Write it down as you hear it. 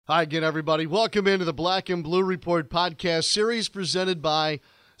Hi again, everybody. Welcome into the Black and Blue Report podcast series presented by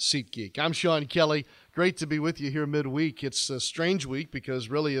SeatGeek. I'm Sean Kelly. Great to be with you here midweek. It's a strange week because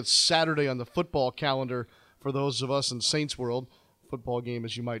really it's Saturday on the football calendar for those of us in Saints world. Football game,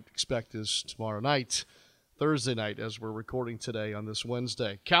 as you might expect, is tomorrow night, Thursday night, as we're recording today on this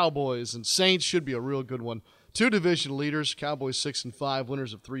Wednesday. Cowboys and Saints should be a real good one. Two division leaders, Cowboys 6-5,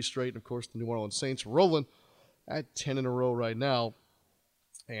 winners of 3 straight. And of course, the New Orleans Saints rolling at 10 in a row right now.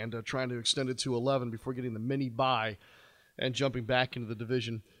 And trying to extend it to 11 before getting the mini bye and jumping back into the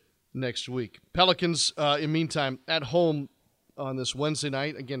division next week. Pelicans, in the meantime, at home on this Wednesday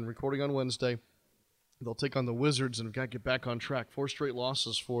night. Again, recording on Wednesday. They'll take on the Wizards and have got to get back on track. 4 straight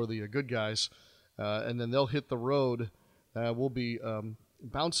losses for the good guys. And then they'll hit the road. We'll be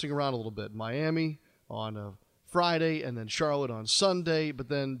bouncing around a little bit. Miami on Friday and then Charlotte on Sunday, but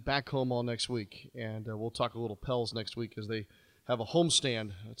then back home all next week. And we'll talk a little Pels next week as they have a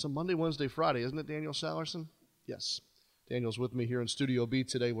homestand. It's a Monday, Wednesday, Friday, isn't it, Daniel Salerson? Yes. Daniel's with me here in Studio B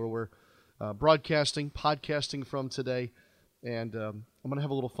today where we're podcasting from today. And I'm going to have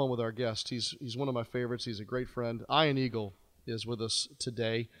a little fun with our guest. He's one of my favorites. He's a great friend. Ian Eagle is with us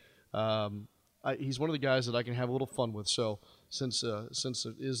today. He's one of the guys that I can have a little fun with. So since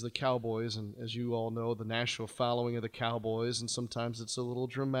it is the Cowboys, and as you all know, the national following of the Cowboys, and sometimes it's a little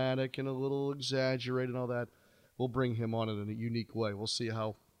dramatic and a little exaggerated and all that, we'll bring him on in a unique way. We'll see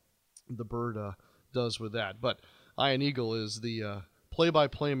how the bird does with that. But Ian Eagle is the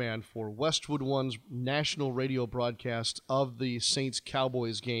play-by-play man for Westwood One's national radio broadcast of the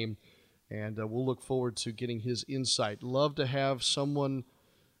Saints-Cowboys game, and we'll look forward to getting his insight. Love to have someone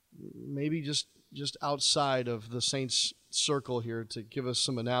maybe just outside of the Saints circle here to give us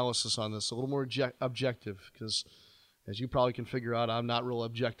some analysis on this, a little more objective, because as you probably can figure out, I'm not real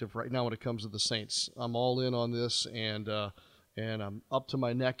objective right now when it comes to the Saints. I'm all in on this, and I'm up to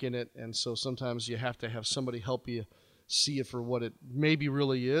my neck in it. And so sometimes you have to have somebody help you see it for what it maybe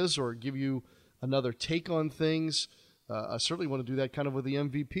really is, or give you another take on things. I certainly want to do that kind of with the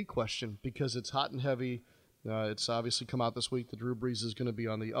MVP question because it's hot and heavy. It's obviously come out this week that Drew Brees is going to be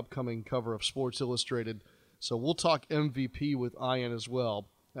on the upcoming cover of Sports Illustrated. So we'll talk MVP with Ian as well.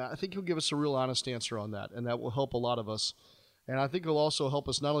 I think he'll give us a real honest answer on that, and that will help a lot of us. And I think it'll also help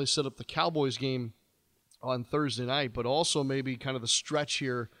us not only set up the Cowboys game on Thursday night, but also maybe kind of the stretch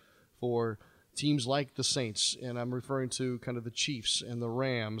here for teams like the Saints. And I'm referring to kind of the Chiefs and the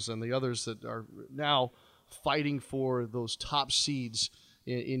Rams and the others that are now fighting for those top seeds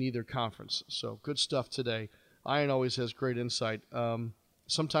in either conference. So good stuff today. Ian always has great insight.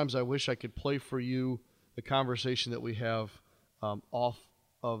 Sometimes I wish I could play for you the conversation that we have off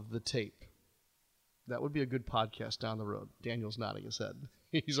of the tape. That would be a good podcast down the road. Daniel's nodding his head.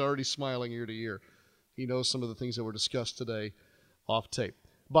 He's already smiling ear to ear. He knows some of the things that were discussed today off tape.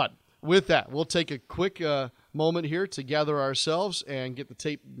 But with that, we'll take a quick moment here to gather ourselves and get the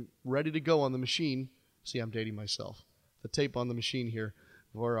tape ready to go on the machine. See, I'm dating myself. The tape on the machine here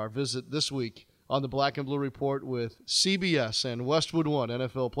for our visit this week on the Black and Blue Report with CBS and Westwood One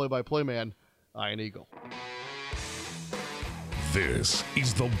NFL play-by-play man, Ian Eagle. This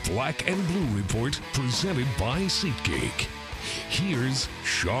is the Black and Blue Report presented by SeatGeek. Here's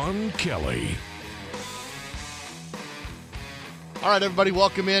Sean Kelly. All right, everybody,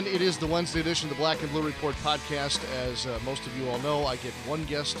 welcome in. It is the Wednesday edition of the Black and Blue Report podcast. As most of you all know, I get one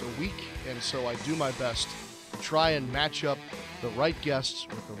guest a week, and so I do my best to try and match up the right guests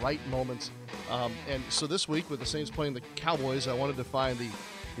with the right moments. And so this week, with the Saints playing the Cowboys, I wanted to find the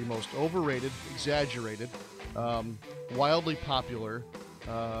most overrated, exaggerated, wildly popular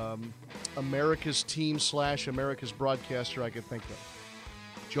America's team / America's broadcaster I could think of.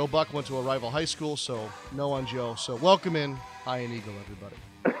 Joe Buck went to a rival high school, so no on Joe. So welcome in Ian Eagle,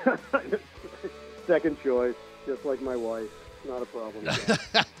 everybody. Second choice, just like my wife. Not a problem.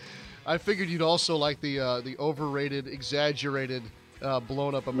 I figured you'd also like the overrated, exaggerated,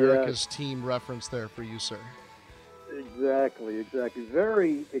 blown up America's team reference there for you, sir. Exactly.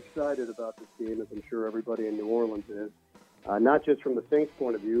 Very excited about this game, as I'm sure everybody in New Orleans is. Not just from the Saints'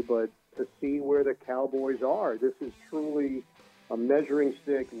 point of view, but to see where the Cowboys are. This is truly a measuring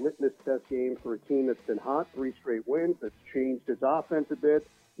stick, litmus test game for a team that's been hot, 3 straight wins, that's changed its offense a bit,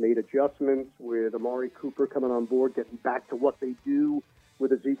 made adjustments with Amari Cooper coming on board, getting back to what they do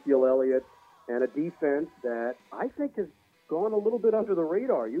with Ezekiel Elliott, and a defense that I think has gone a little bit under the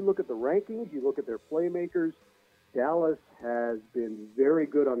radar. You look at the rankings, you look at their playmakers, Dallas has been very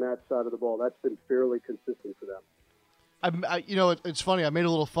good on that side of the ball. That's been fairly consistent for them. It's funny. I made a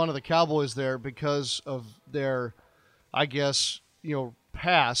little fun of the Cowboys there because of their, I guess,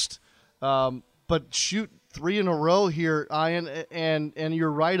 past. But shoot, three in a row here, Ian, and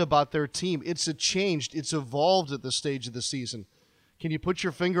you're right about their team. It's changed. It's evolved at this stage of the season. Can you put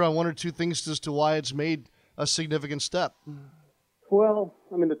your finger on one or two things as to why it's made a significant step? Well,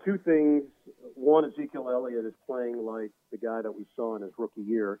 I mean, the two things, one, Ezekiel Elliott is playing like the guy that we saw in his rookie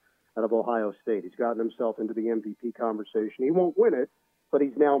year out of Ohio State. He's gotten himself into the MVP conversation. He won't win it, but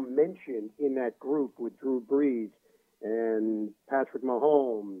he's now mentioned in that group with Drew Brees and Patrick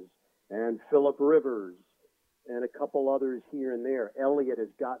Mahomes and Phillip Rivers and a couple others here and there. Elliott has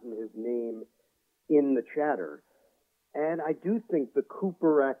gotten his name in the chatter. And I do think the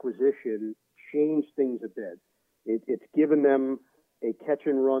Cooper acquisition changed things a bit. It's given them a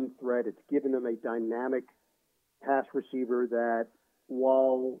catch-and-run threat. It's given them a dynamic pass receiver that,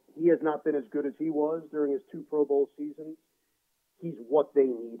 while he has not been as good as he was during his 2 Pro Bowl seasons, he's what they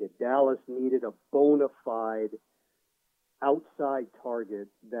needed. Dallas needed a bona fide outside target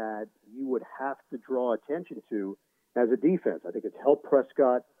that you would have to draw attention to as a defense. I think it's helped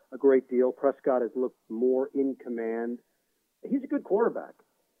Prescott a great deal. Prescott has looked more in command. He's a good quarterback.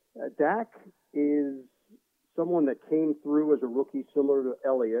 Dak is someone that came through as a rookie similar to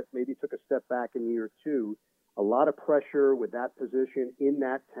Elliott, maybe took a step back in year 2. A lot of pressure with that position in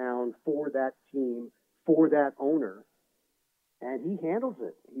that town for that team, for that owner. And he handles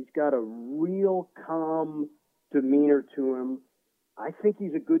it. He's got a real calm demeanor to him. I think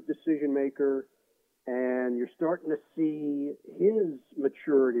he's a good decision maker, and you're starting to see his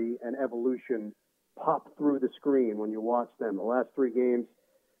maturity and evolution pop through the screen when you watch them. The last 3 games,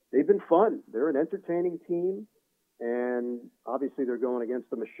 they've been fun. They're an entertaining team, and obviously they're going against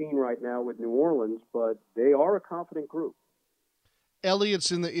the machine right now with New Orleans, but they are a confident group.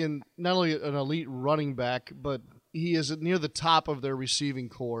 Elliott's in not only an elite running back, but he is near the top of their receiving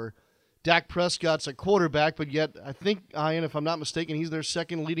core. Dak Prescott's a quarterback, but yet I think, Ian, if I'm not mistaken, he's their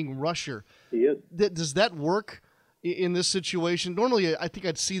second leading rusher. He is. Does that work in this situation? Normally, I think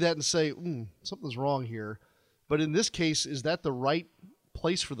I'd see that and say, something's wrong here. But in this case, is that the right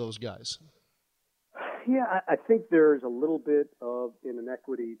place for those guys? Yeah, I think there's a little bit of an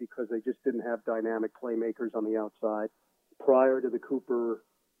inequity because they just didn't have dynamic playmakers on the outside. Prior to the Cooper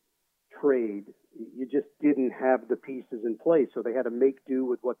trade, you just didn't have the pieces in place, so they had to make do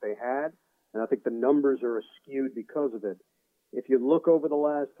with what they had, and I think the numbers are skewed because of it. If you look over the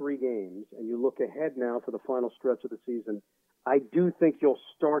last 3 games and you look ahead now for the final stretch of the season, I do think you'll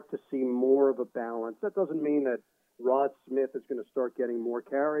start to see more of a balance. That doesn't mean that Rod Smith is going to start getting more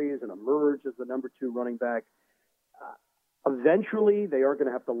carries and emerge as the number 2 running back. Eventually, they are going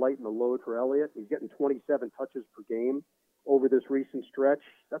to have to lighten the load for Elliott. He's getting 27 touches per game over this recent stretch.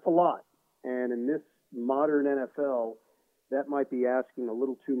 That's a lot. And in this modern NFL, that might be asking a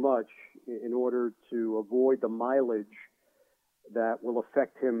little too much in order to avoid the mileage that will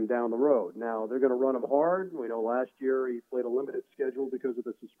affect him down the road. Now, they're going to run him hard. We know last year he played a limited schedule because of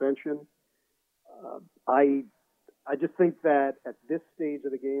the suspension. I just think that at this stage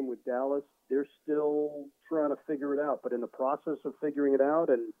of the game with Dallas, they're still trying to figure it out. But in the process of figuring it out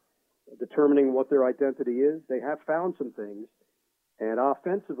and determining what their identity is, they have found some things. And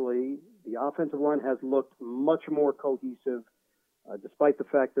offensively, the offensive line has looked much more cohesive, despite the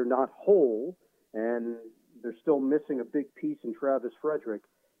fact they're not whole and they're still missing a big piece in Travis Frederick.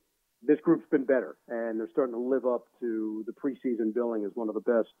 This group's been better, and they're starting to live up to the preseason billing as one of the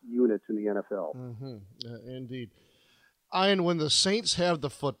best units in the NFL. Indeed. Ian, when the Saints have the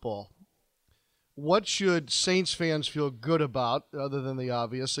football, what should Saints fans feel good about, other than the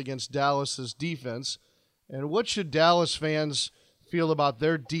obvious, against Dallas's defense? And what should Dallas fans feel about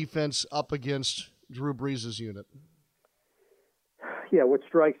their defense up against Drew Brees' unit? Yeah, what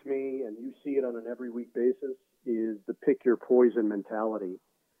strikes me, and you see it on an every week basis, is the pick your poison mentality.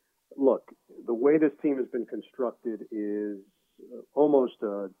 Look, the way this team has been constructed is almost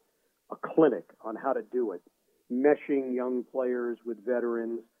a clinic on how to do it. Meshing young players with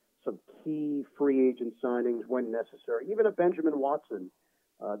veterans, some key free agent signings when necessary. Even a Benjamin Watson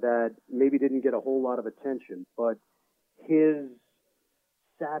that maybe didn't get a whole lot of attention, but his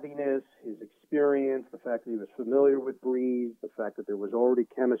savviness, his experience, the fact that he was familiar with Brees, the fact that there was already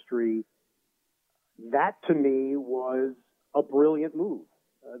chemistry, that to me was a brilliant move.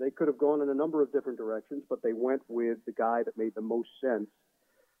 They could have gone in a number of different directions, but they went with the guy that made the most sense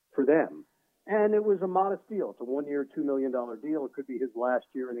for them. And it was a modest deal. It's a 1-year, $2 million deal. It could be his last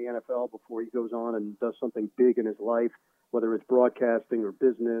year in the NFL before he goes on and does something big in his life, whether it's broadcasting or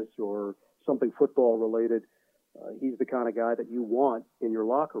business or something football related. He's the kind of guy that you want in your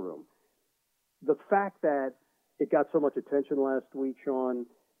locker room. The fact that it got so much attention last week, Sean,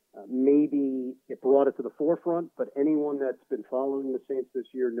 maybe it brought it to the forefront, but anyone that's been following the Saints this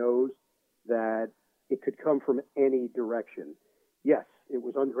year knows that it could come from any direction. Yes, it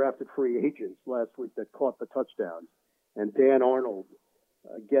was undrafted free agents last week that caught the touchdowns, and Dan Arnold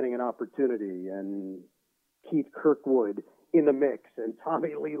getting an opportunity, and Keith Kirkwood in the mix, and Tommy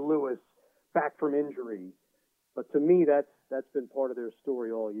Lee Lewis back from injury. But to me, that's been part of their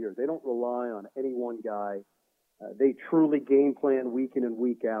story all year. They don't rely on any one guy. They truly game plan week in and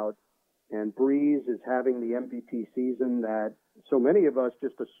week out. And Breeze is having the MVP season that so many of us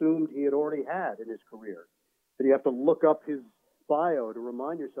just assumed he had already had in his career. That you have to look up his bio to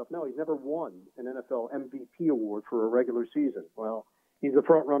remind yourself, no, he's never won an NFL MVP award for a regular season. Well, he's the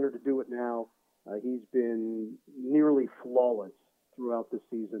front runner to do it now. He's been nearly flawless throughout the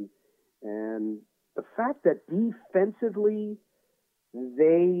season. And the fact that defensively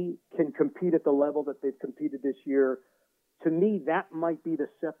they can compete at the level that they've competed this year, to me, that might be the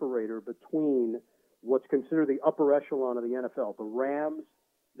separator between what's considered the upper echelon of the NFL, the Rams,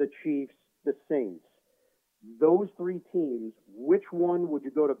 the Chiefs, the Saints. Those three teams, which one would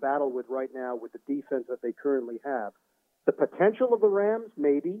you go to battle with right now with the defense that they currently have? The potential of the Rams,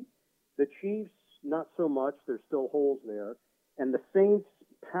 maybe. The Chiefs, not so much. There's still holes there. And the Saints,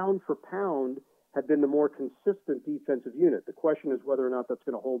 pound for pound, have been the more consistent defensive unit. The question is whether or not that's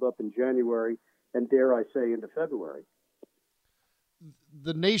going to hold up in January and, dare I say, into February.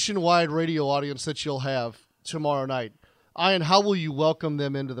 The nationwide radio audience that you'll have tomorrow night, Ian, how will you welcome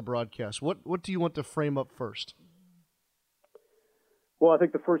them into the broadcast? What do you want to frame up first? Well, I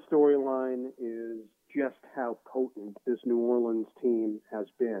think the first storyline is just how potent this New Orleans team has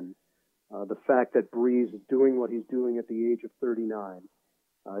been. The fact that Breeze is doing what he's doing at the age of 39,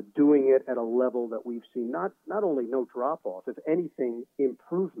 doing it at a level that we've seen not only no drop-off, if anything,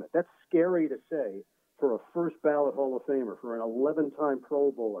 improvement. That's scary to say for a first ballot Hall of Famer, for an 11-time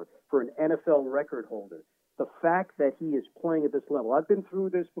Pro Bowler, for an NFL record holder. The fact that he is playing at this level. I've been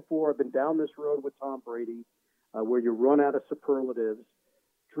through this before. I've been down this road with Tom Brady, where you run out of superlatives.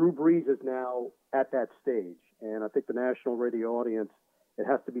 Drew Brees is now at that stage, and I think the national radio audience, it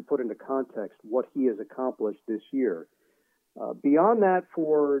has to be put into context what he has accomplished this year. Beyond that,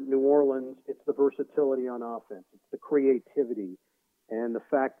 for New Orleans, it's the versatility on offense. It's the creativity and the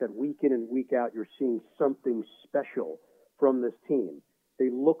fact that week in and week out you're seeing something special from this team. They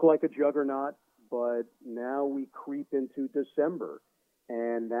look like a juggernaut, but now we creep into December,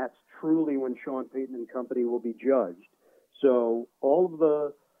 and that's truly when Sean Payton and company will be judged. So all of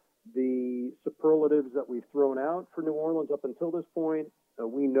the superlatives that we've thrown out for New Orleans up until this point,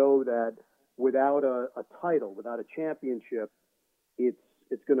 we know that without a title, without a championship,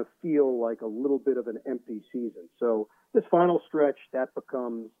 it's going to feel like a little bit of an empty season. So this final stretch, that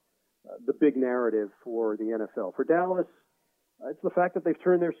becomes the big narrative for the NFL. For Dallas, it's the fact that they've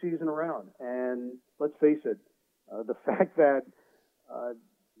turned their season around. And let's face it, the fact that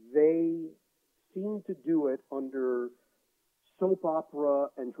they seem to do it under soap opera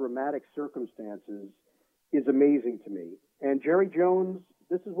and dramatic circumstances is amazing to me. And Jerry Jones,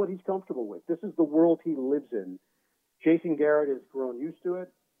 this is what he's comfortable with. This is the world he lives in. Jason Garrett has grown used to it.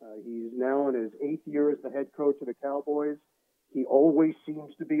 He's now in his 8th year as the head coach of the Cowboys. He always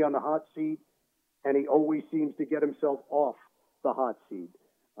seems to be on the hot seat, and he always seems to get himself off the hot seat.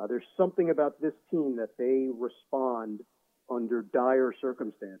 There's something about this team that they respond under dire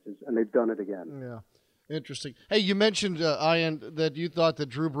circumstances, and they've done it again. Yeah, interesting. Hey, you mentioned, Ian, that you thought that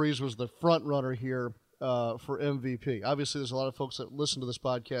Drew Brees was the front runner here for MVP. Obviously, there's a lot of folks that listen to this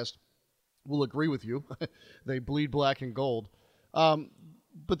podcast will agree with you. They bleed black and gold.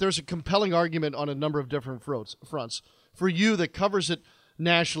 But there's a compelling argument on a number of different fronts. For you that covers it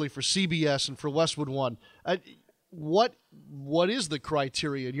nationally for CBS and for Westwood One, what is the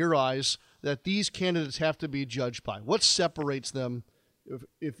criteria in your eyes that these candidates have to be judged by? What separates them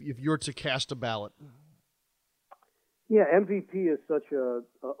if you're to cast a ballot? Yeah, MVP is such a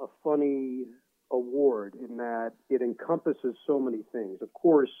funny award in that it encompasses so many things. Of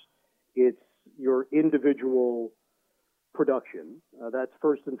course, it's your individual production. That's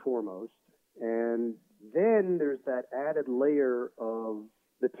first and foremost. And then there's that added layer of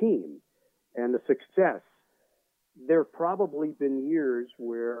the team and the success. There have probably been years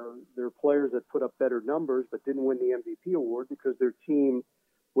where there are players that put up better numbers but didn't win the MVP award because their team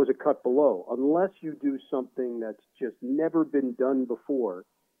was a cut below. Unless you do something that's just never been done before,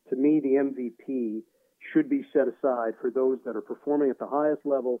 to me, the MVP should be set aside for those that are performing at the highest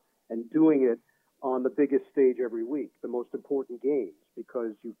level and doing it on the biggest stage every week, the most important games,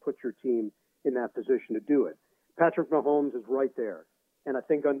 because you put your team in that position to do it. Patrick Mahomes is right there. And I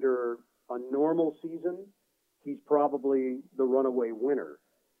think under a normal season, he's probably the runaway winner.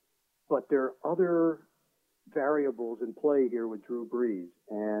 But there are other variables in play here with Drew Brees.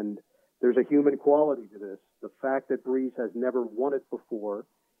 And There's a human quality to this. The fact that Brees has never won it before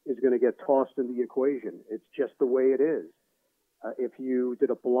is going to get tossed in the equation. It's just the way it is. If you did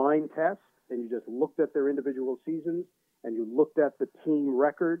a blind test and you just looked at their individual seasons and you looked at the team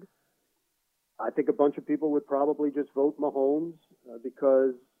record, I think a bunch of people would probably just vote Mahomes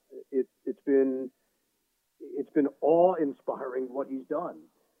because it's been awe-inspiring what he's done.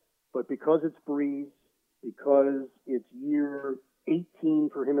 But because it's Brees, because it's year 18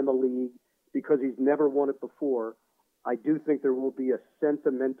 for him in the league, because he's never won it before, I do think there will be a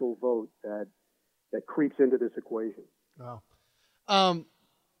sentimental vote that creeps into this equation. Wow.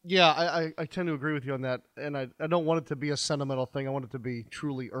 Yeah, I tend to agree with you on that, and I don't want it to be a sentimental thing. I want it to be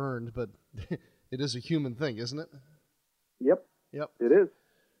truly earned, but it is a human thing, isn't it? Yep. Yep. It is.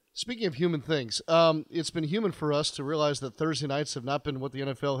 Speaking of human things, it's been human for us to realize that Thursday nights have not been what the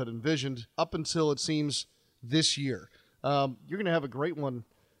NFL had envisioned up until, it seems, this year. You're going to have a great one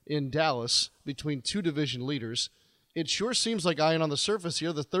in Dallas between two division leaders. It sure seems like, Ian, on the surface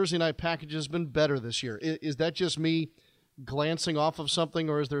here, the Thursday night package has been better this year. Is that just me glancing off of something,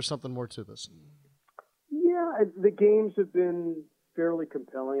 or is there something more to this? Yeah, the games have been fairly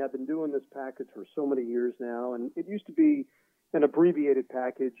compelling. I've been doing this package for so many years now, and it used to be an abbreviated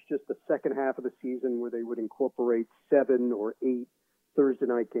package, just the second half of the season where they would incorporate 7 or 8 Thursday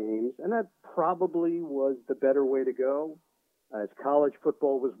night games, and that probably was the better way to go. As college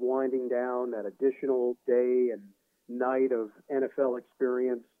football was winding down, that additional day and night of NFL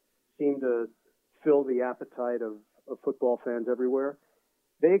experience seemed to fill the appetite of football fans everywhere.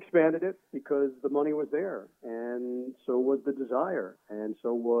 They expanded it because the money was there, and so was the desire, and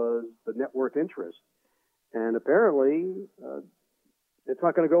so was the network interest. And apparently, it's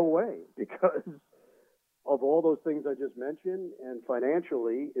not going to go away because of all those things I just mentioned, and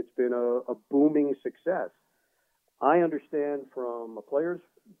financially, it's been a booming success. I understand from a player's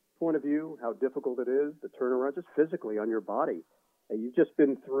point of view how difficult it is to turn around just physically on your body. And you've just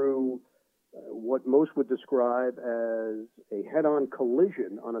been through what most would describe as a head-on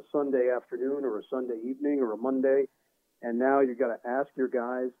collision on a Sunday afternoon or a Sunday evening or a Monday, and now you've got to ask your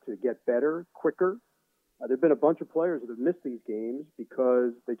guys to get better, quicker. There have been a bunch of players that have missed these games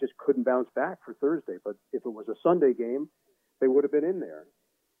because they just couldn't bounce back for Thursday. But if it was a Sunday game, they would have been in there.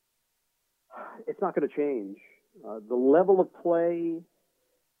 It's not going to change. The level of play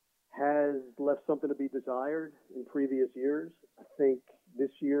has left something to be desired in previous years. I think this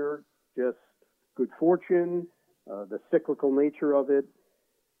year, just good fortune, the cyclical nature of it,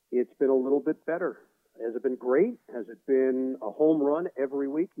 it's been a little bit better. Has it been great? Has it been a home run every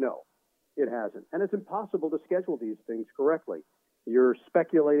week? No. It hasn't. And it's impossible to schedule these things correctly. You're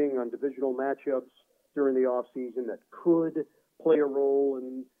speculating on divisional matchups during the offseason that could play a role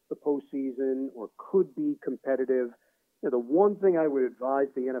in the postseason or could be competitive. You know, the one thing I would advise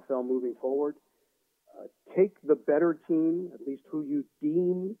the NFL moving forward, take the better team, at least who you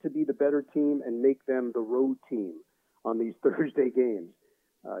deem to be the better team, and make them the road team on these Thursday games.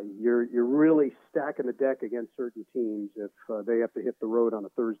 You're really stacking the deck against certain teams if they have to hit the road on a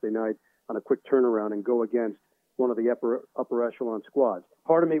Thursday night on a quick turnaround and go against one of the upper echelon squads.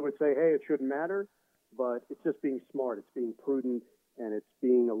 Part of me would say, hey, it shouldn't matter, but it's just being smart. It's being prudent, and it's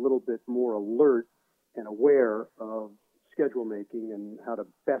being a little bit more alert and aware of schedule making and how to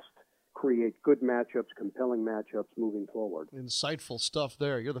best create good matchups, compelling matchups moving forward. Insightful stuff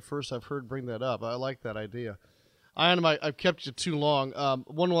there. You're the first I've heard bring that up. I like that idea. Ian, I've kept you too long.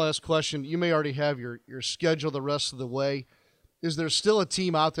 One last question. You may already have your schedule the rest of the way. Is there still a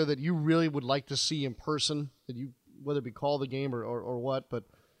team out there that you really would like to see in person, that you, whether it be call the game or what, but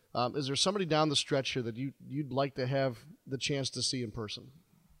is there somebody down the stretch here that you'd like to have the chance to see in person?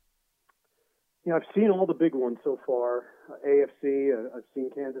 Yeah, I've seen all the big ones so far. AFC, I've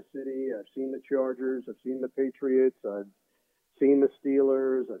seen Kansas City, I've seen the Chargers, I've seen the Patriots, I've seen the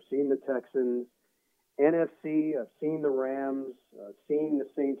Steelers, I've seen the Texans. NFC, I've seen the Rams, I've seen the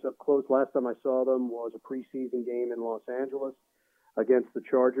Saints up close. Last time I saw them was a preseason game in Los Angeles against the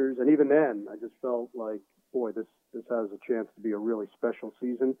Chargers. And even then, I just felt like, boy, this has a chance to be a really special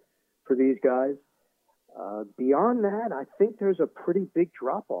season for these guys. Beyond that, I think there's a pretty big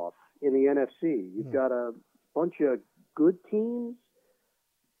drop-off in the NFC. You've got a bunch of good teams,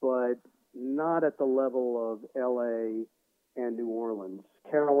 but not at the level of L.A. and New Orleans.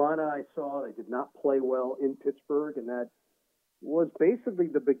 Carolina, I saw, they did not play well in Pittsburgh, and that was basically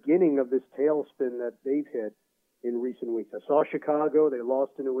the beginning of this tailspin that they've hit in recent weeks. I saw Chicago. They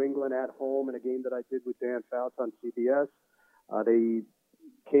lost to New England at home in a game that I did with Dan Fouts on CBS. They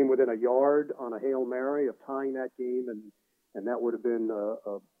came within a yard on a Hail Mary of tying that game, and that would have been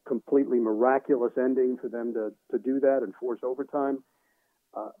a completely miraculous ending for them to do that and force overtime.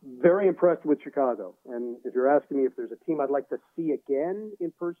 Very impressed with Chicago. And if you're asking me if there's a team I'd like to see again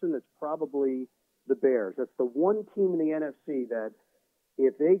in person, it's probably the Bears. That's the one team in the NFC that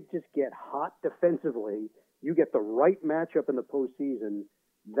if they just get hot defensively, you get the right matchup in the postseason,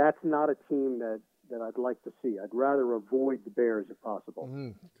 that's not a team that I'd like to see. I'd rather avoid the Bears if possible.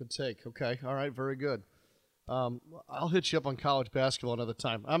 Good take. Okay. All right. Very good. I'll hit you up on college basketball another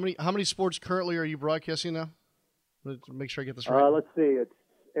time. How many sports currently are you broadcasting now? Make sure I get this right. Let's see. It's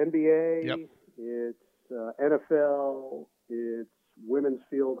NBA. Yep. It's NFL. It's women's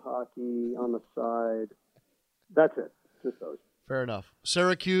field hockey on the side. That's it. Just those. Fair enough.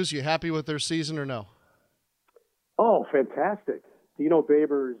 Syracuse, you happy with their season or no? Oh, fantastic. Dino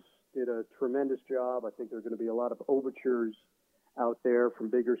Babers did a tremendous job. I think there are going to be a lot of overtures out there from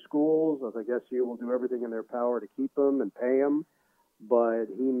bigger schools. As I guess you will do everything in their power to keep him and pay him. But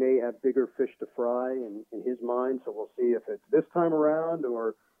he may have bigger fish to fry in his mind. So we'll see if it's this time around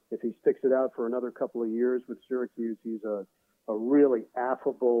or if he sticks it out for another couple of years with Syracuse. He's a really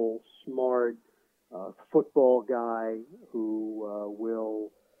affable, smart football guy who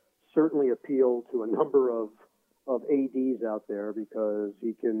will certainly appeal to a number of ADs out there because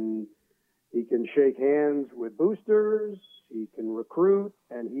he can shake hands with boosters, he can recruit,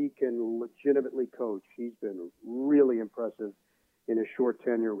 and he can legitimately coach. He's been really impressive in his short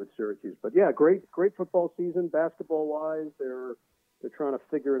tenure with Syracuse. But yeah, great football season, basketball-wise. They're trying to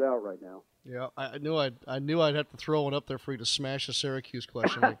figure it out right now. Yeah, I knew I'd have to throw one up there for you to smash a Syracuse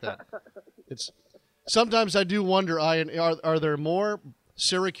question like that. Sometimes I do wonder, Ian, are there more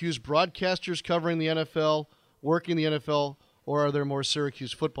Syracuse broadcasters covering the NFL, working the NFL, or are there more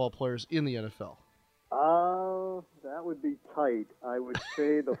Syracuse football players in the NFL? That would be tight. I would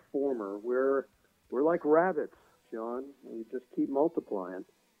say the former. We're like rabbits, John. We just keep multiplying.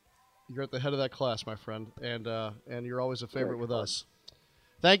 You're at the head of that class, my friend, and you're always a favorite with us.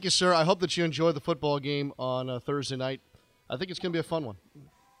 Thank you, sir. I hope that you enjoy the football game on Thursday night. I think it's going to be a fun one.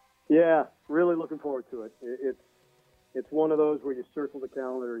 Yeah, really looking forward to it. It's one of those where you circle the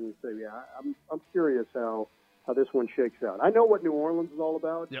calendar and you say, yeah, I'm curious how this one shakes out. I know what New Orleans is all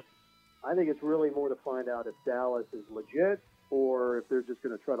about. Yep. I think it's really more to find out if Dallas is legit or if they're just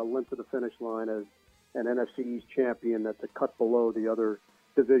going to try to limp to the finish line as an NFC East champion that's a cut below the other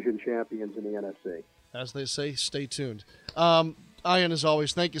division champions in the NFC. As they say, stay tuned. Ian, as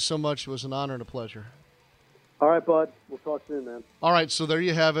always, thank you so much. It was an honor and a pleasure. All right, bud. We'll talk soon, man. All right, so there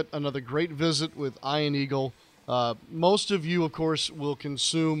you have it. Another great visit with Ian Eagle. Most of you, of course, will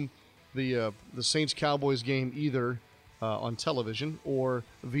consume the Saints-Cowboys game either on television or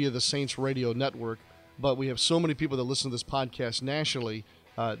via the Saints radio network. But we have so many people that listen to this podcast nationally,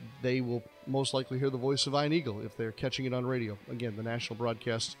 they will most likely hear the voice of Ian Eagle if they're catching it on radio. Again, the national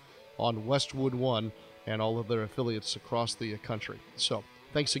broadcast on Westwood One and all of their affiliates across the country. So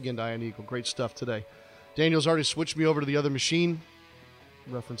thanks again to Ian Eagle. Great stuff today. Daniel's already switched me over to the other machine,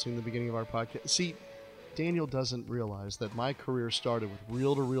 referencing the beginning of our podcast. See, Daniel doesn't realize that my career started with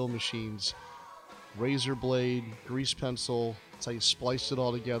reel-to-reel machines, razor blade, grease pencil. That's how you spliced it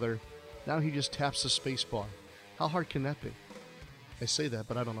all together. Now he just taps the space bar. How hard can that be? I say that,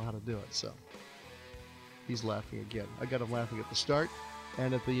 but I don't know how to do it, so he's laughing again. I got him laughing at the start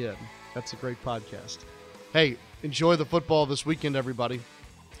and at the end. That's a great podcast. Hey, enjoy the football this weekend, everybody,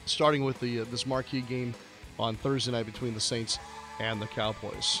 starting with this marquee game on Thursday night between the Saints and the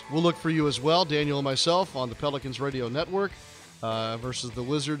Cowboys. We'll look for you as well, Daniel and myself, on the Pelicans Radio Network versus the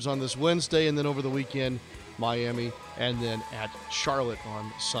Wizards on this Wednesday, and then over the weekend, Miami, and then at Charlotte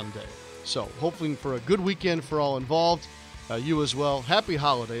on Sunday. So hoping for a good weekend for all involved. You as well. Happy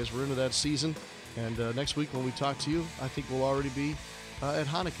holidays. We're into that season. And next week when we talk to you, I think we'll already be at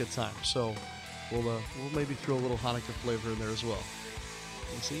Hanukkah time. So we'll maybe throw a little Hanukkah flavor in there as well.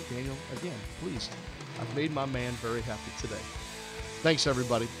 And see, Daniel, again, please. I've made my man very happy today. Thanks,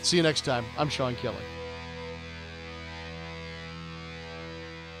 everybody. See you next time. I'm Sean Kelly.